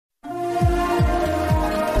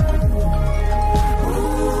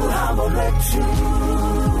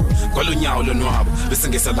Kolunyawo lonwabo bese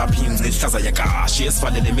ngesalapha ingci ihlaza yakashi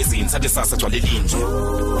esivalele emizini sathi sasa gcwale linje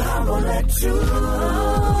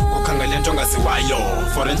ukhangele into ongaziwayo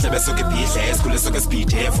for endlebe esuke ibhidle esikhule esuke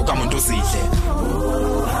esibhidhe evuka umuntu uzidle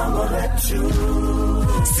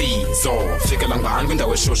sizo fikela ngani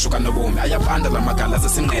kwindawo eshushu kanobomi ayabanda la magala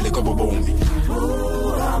zesinqele kobobomi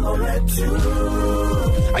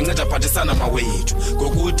anceda phathisana mawethu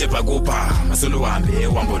ngokude bhakupha masoluhambe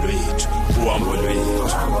uhambo lwethu uhambo lwethu.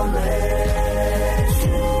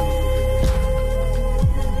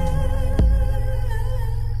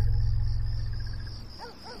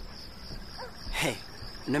 Hey,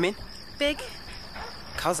 Nomin? Big.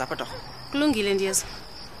 Khawuza apha torho. Kulungile ndiyeza.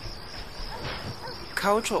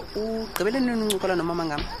 Khawutsho ugqibele nini uncokola nomama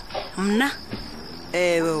ngam? Mna?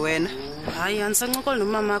 Ewe wena. Hayi andisancokola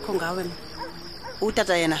nomama akho ngawe.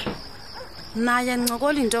 Utata yena? Naye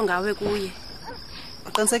ancokola into ngawe kuye.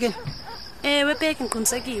 Uqinisekile? Ewe Big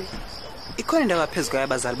ngiqinisekile. Ikhona indawo phezulu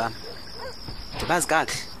kwabazali bami. Ndibazi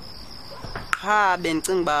kahle. Qha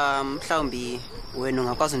bendicinga ba mhlawumbi wena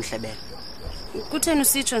ungakwazi undihlebela. Kutheni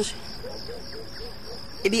usitsho nje?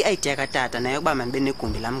 Ibi-idea katata naye ukuba manibe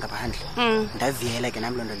negumbi lami ngaphandle. Ndaviyela ke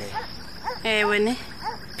nami lonto leyo. Ewe ne?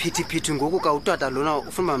 Phithi ngoku ka utata lona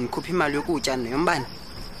ufuna manikhupha imali yokutya neyombane.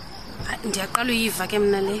 Ndiyaqala uyiva ke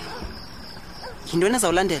mna leyo. Yintoni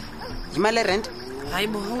ezawulandela? Yimali erent?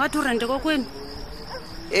 Hayibo ungathi urente kokwenu?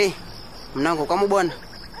 Mna ngokwam ubona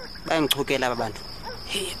bayangichukela aba bantu.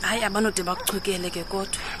 Hayi abanode bakuchukele ke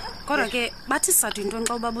kodwa ke bathi sizathu into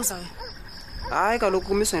xa ubabuzayo. Hayi kaloku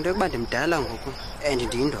kumiswa into yokuba ndimdala ngoku and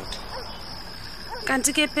ndiyindoda.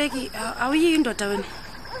 Kanti ke Peggy awuyiyo indoda wena?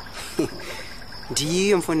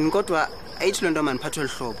 Ndiyiyo mfondini kodwa ayithi loo nto mandiphathwe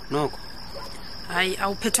lihlobo noko. Hayi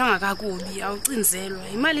awuphethwanga kakubi awucinzelwa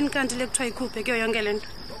imalini kanti le kuthiwa ikhuphe kuyo yonke lento?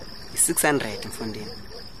 600 mfondini.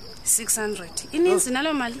 600 ininzi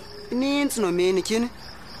nalo mali? Ininzi nomini tyhini.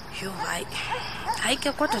 Yo hayi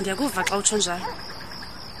ke kodwa ndiyakuva xa utsho njalo.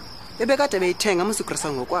 Bebekade beyithenga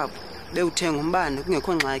amasikresa ngokwabo bewuthenga umbane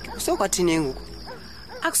kungekho ngxaki usokwathini ngoku?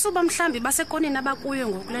 Akusuba mhlambi basekonini abakuyo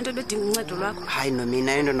ngoku lento bedinga uncedo lwakho. Hayi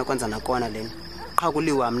nomina into nokwenza nakona lena qha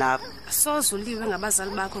kuliwa mna apha. Sozuliwe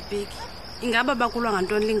ngabazali bakho Peggy. Ingaba bakulwa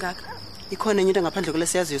ngantoni lingaka? Ikhona enye into ngaphandle kule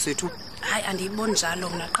siyaziyo sethu? Hayi andiyiboni njalo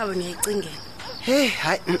mna qha wena uyayicingela.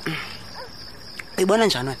 Hayi. Uyibona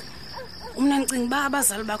njani wena? Umna ndicinga ba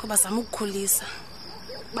abazali bakho bazama ukukhulisa.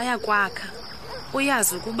 Bayakwakha.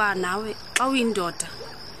 Uyazi ukuba nawe xa uyindoda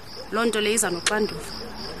loo nto le iza noxanduva.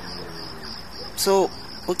 So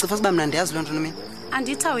ucifa siba mna ndiyazi loo nto nomina?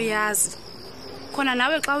 Andithi awuyazi. Khona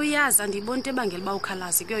nawe xa uyazi andiyiboni into ebangela uba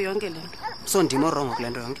ukhalazi kuyo yonke le nto. So ndim orongo kule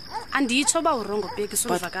nto yonke? Andiyitsho uba urongo Bheki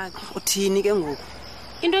suva kakhe. Uthini ke ngoku?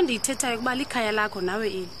 Into endiyithethayo kuba likhaya lakho nawe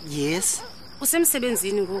eli. Yes.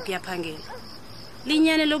 Usemsebenzini ngoku uyaphangela.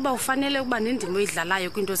 Linyane lokuba ufanele ukuba nendima oyidlalayo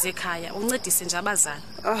kwinto zekhaya uncedise nje abazali.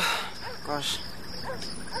 Gosh.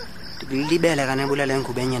 Ndilibele kanebulala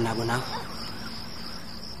engube enye nabo nawe.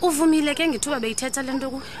 Uvumile ke ngithuba beyithetha lento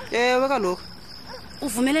ku? Ewe kaloku.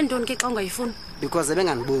 Uvumele ntoni ke xa ungayifuni? Because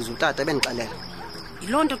benganibuza utata bendixelela.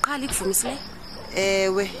 Yiloo nto qha likuvumisileyo?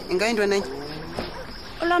 Ewe, ingayinto enye.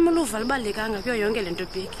 Olwami uluva lubalulekanga kuyo yonke lento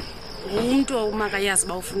Bheki. Umuntu omakayazi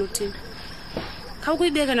ba ufuna uthini. Kha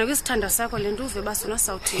ukuyibeka nakwisithanda sakho lento uve basona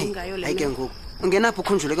sawuthini ngayo le. Hayi ke ngoku. Ungenapho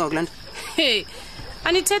ukhunjuleke ngokulanda?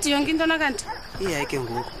 Anithethi yonke into nakanti? Hayi ke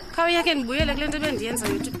ngoku. Kha uyake ngibuyele kulento bendiyenza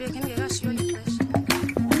yethu Bheki ngekashiyo lixesha.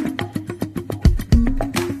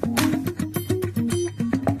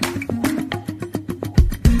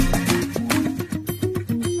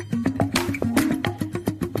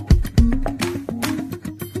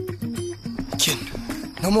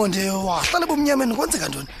 Nomonde wahlala bomnyameni kwenzeka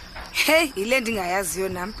ntoni? Hey, ile ndingayaziyo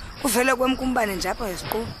nami. Uvele kwemkumbane nje apha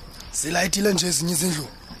esiqo. Zilayitile nje ezinye izindlu.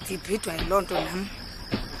 Ndibhidwa yilonto nami.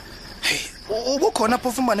 Hey, ubukhona apho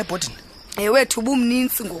ufumane ebhodini? Wethu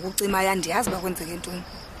ubumninzi ngokucima yandiyazi bakwenzeke ntoni.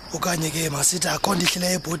 Okanye ke masithi akho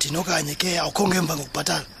ndihlile ebhodini okanye ke awukho ngemva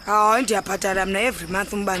ngokubhatala. Hayi ndiyabhatala mina every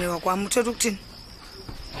month umbane wakwami uthetha ukuthini?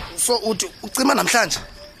 So uthi ucima namhlanje?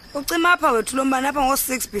 Ucima apha wethu lo mbane apha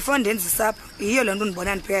ngo6 before ndenze isapha. Yiyo lento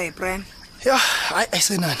ndibona ndipheya eprime. Ya, hayi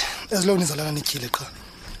ayisenani. Eziloni izalana nityhile qha.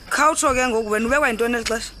 Khawutsho ke ngoku wena ubekwa intoni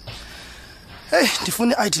elixesha? Hey,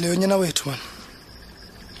 ndifuna i-ID leyo nyana wethu man.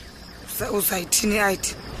 Uzayithini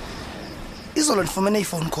i-ID? Izolo ndifumene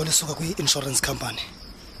iphone call esuka kwi-insurance company.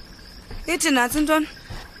 Ithi nathi intoni?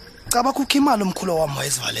 Caba kukho imali omkhulu wam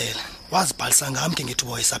wayezivalela. Wazibhalisa ngam ke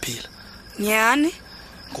ngethuba wayesaphila. Nyani?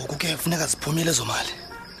 Ngoku ke funeka ziphumile ezo mali.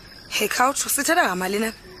 Hey khawutsho sithetha ngamali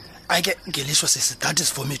na? Ayike ngelishwa sisi that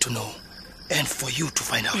is for me to know. and for you to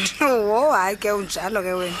find out. Oh, hayi ke unjalo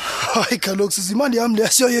ke wena. Hayi kaloku sizimandi yami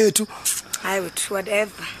lesiyo yethu. Hayi wethu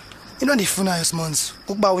whatever. Into endiyifunayo Simons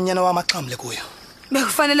ukuba unyana wami axhamle kuyo.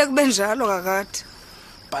 Bekufanele kube njalo kakade.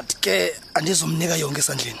 But ke andizomnika yonke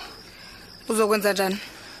esandleni. Uzokwenza njani?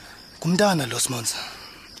 Kumntana lo Simons.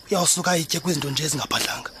 Uyawusuka itye kwizinto nje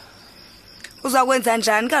ezingaphahlanga. Uzakwenza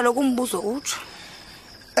njani kaloku umbuzo utsho?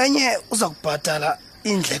 Enye uza kubhatala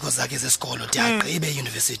indleko zakhe zesikolo de agqibe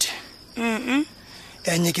euniversity.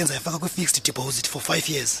 Enye ke nzayifaka kwi-fixed deposit for 5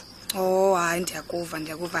 years. Oh, hayi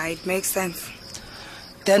ndiyakuva. It makes sense.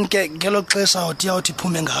 Then ke ngelo xesha uthi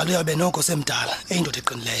iphume ngalo yabe noko semdala eyindoda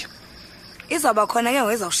eqinileyo. Izawuba khona ke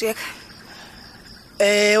ngezawushiyeka.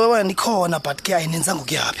 Wewe ndikhona but ke ayinenzanga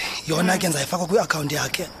ukuyaphi. Yona ke nzayifaka kwi-account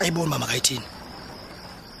yakhe ayiboni mama kayithini.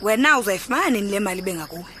 Wena uzayifumana nini le mali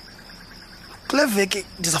bengakuwe? Kule veki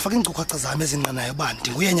ndizafaka iinkcukacha zami ezinqanayo uba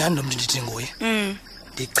ndinguye nyhani lo mntu ndithi nguye.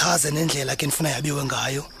 Ndichaze nendlela ke ndifuna yabiwe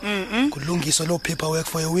ngayo. Kulungiswa loo paperwork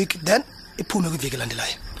for a week then iphume kwiveki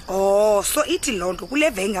elandelayo. Oh, so ithi loo nto kule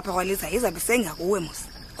veki ngapha kwaliza izabe sengakuwe musi.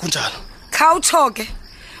 Kunjalo. Khawutsho ke.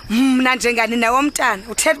 Mna njengani nawo mntana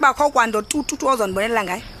uthetha uba kho kwanto tutu ozondibonela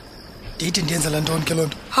ngayo. Ndithi ndiyenzela ntoni ke loo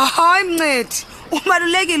nto? Hayi mncedi,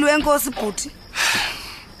 ubalulekile wenkosi bhuti.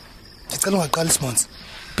 Ndicela ungaqali Simons.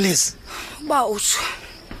 Please. Uba utsho.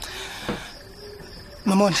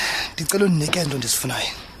 Mamona, ndicela undinike into ndisifunayo.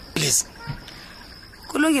 Please.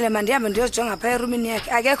 Kulungile mandihambe ndiyojonga phaa erumini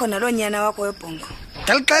yakhe. Akekho naloo nyana wakho webhongo.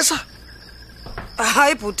 Ngelixesha.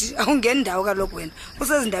 Hayi bhuti, awungeni ndawo kaloku wena.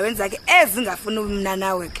 Usezindaweni zakhe ezingafuni umna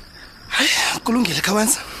nawe ke. Hayi, kulungile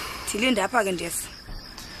khawenza. Thilinda apha ke ndiyesa.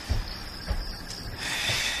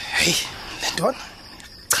 Hey, le ntona.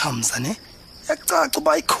 Chamza ne. Yacaca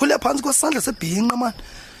uba ikhule phansi kwesandla sebhinqa man.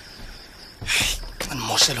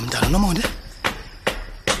 Kanimoshela umntana nomonde.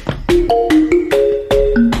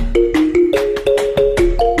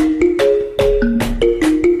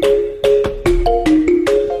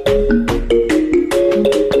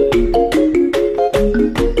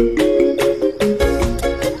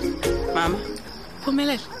 Mama,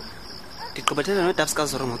 Phumelela. ndiqobathela nodabs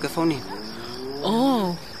kaZoro ngoku efowunini.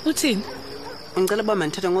 Oh, uthini? Ngicela uba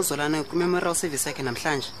mandithethe ngozolana kwi-memorial service yakhe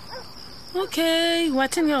namhlanje. Okay,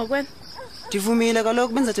 wathini ke ngokwena? Ndivumile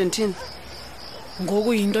kaloku benzathi ndithini?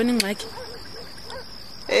 Ngoku yintoni ingxaki?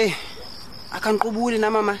 Akandiqubuli na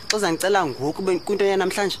mama xa uzandicela ngoku kwinto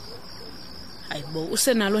yanamhlanje. Hayibo,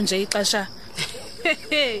 usenalo nje ixesha.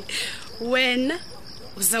 Wena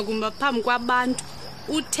uza kuma phambi kwabantu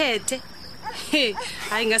uthethe.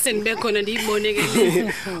 Hayi ngase nibe khona ndiyibone ke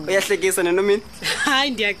le. Uyahlekisa nenomini?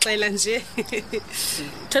 Hayi ndiyaxela nje.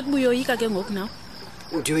 Thatha buyoyika ke ngoku nawe.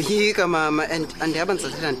 Ndiyoyika mama and andihamba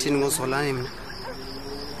ndizathetha ndithini ngozolane mina.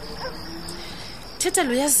 Thetha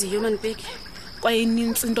lo yaziyo manibheki. Kwaye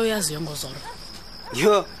inintsi into yaziyo ngozolo.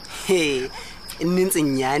 Yo, inintsi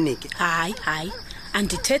nyani ke. Hayi.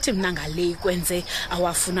 Andithethi mina ngale ikwenze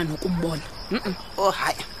awafuna nokumbona. Oh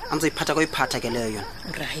hayi, amzoyiphatha koyiphatha ke leyo yona.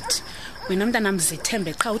 Right. Wena mntana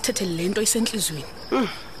mzithembe qha uthethe lento isenhlizweni.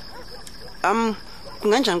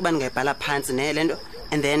 Kunganjani ukuba ndingayibhala phansi ne lento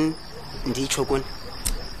and then nditsho kuni?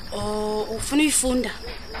 Oh, ufuna uyifunda?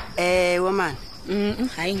 Ewe man.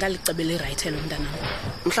 Hayi ngalicebele right lo mntana.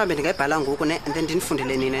 Mhlambe ndingayibhala ngoku ne and then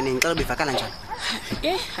ndinifundele nina ningixela ubivakala njani.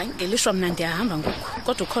 Hayi ngelishwa mina ndiyahamba ngoku.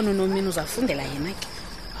 Kodwa khona unomini uzafundela yena ke.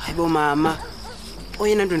 Hayibo mama.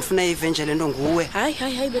 Oyena nto ndifuna ivengele nto nguwe.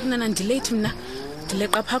 Hayi bekunana ndilate mina.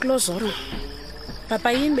 Ndileqa pha kulo Zoro.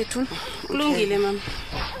 Papa yini bethu? Kulungile mama.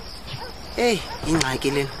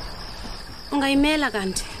 Ingxaki lena. Ungayimela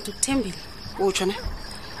kanti ndikuthembile. Utsho ne?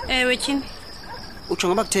 Ewe tyhini. Utsho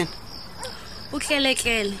ngoba kutheni?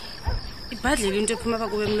 Uhleleklele. Ibhadlile into ephuma apha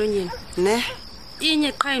kuwe emlonyeni. Ne?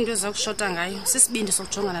 Inye qha into eza kushota ngayo sisibindi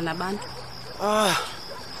sokujongana nabantu.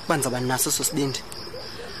 Banza banaso sosibindi.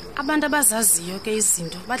 Abantu abazaziyo ke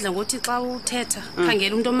izinto badla ngothi xa uthetha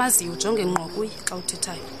khangela umuntu omaziyo ujonge ngqo kuye xa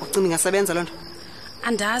uthethayo. Ucinga ingasebenza loo nto?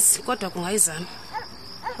 Andazi kodwa kungayizama.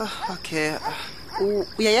 Okay.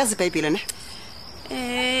 Uyayazi iBhayibhile ne?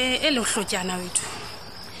 Elo hlotyana wethu.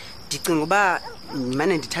 Ndicinga uba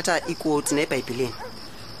mane ndithatha iquotes neBhayibhileni.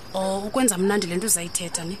 Ukwenza mnandi lento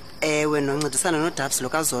uzayithetha ne? Ewe noncedisana nodabs lo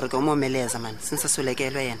kaZoro ke umomeleza man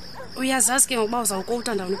sinsaswelekelwe yena. Uyazazi ke ngokuba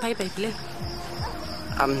uzawukota ndawoni pha iBhayibhileni?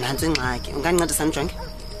 Nantsi ingxaki. Ungancedisa njonge?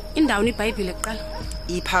 Indawoni iBhayibhile kuqala.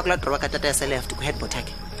 Ipha kula drawer katata yaseleft kuheadboard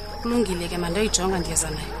yakhe. Kulungile ke mandoyijonga ndiyeza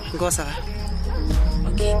nayo. Inkosi ka.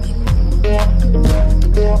 Okay.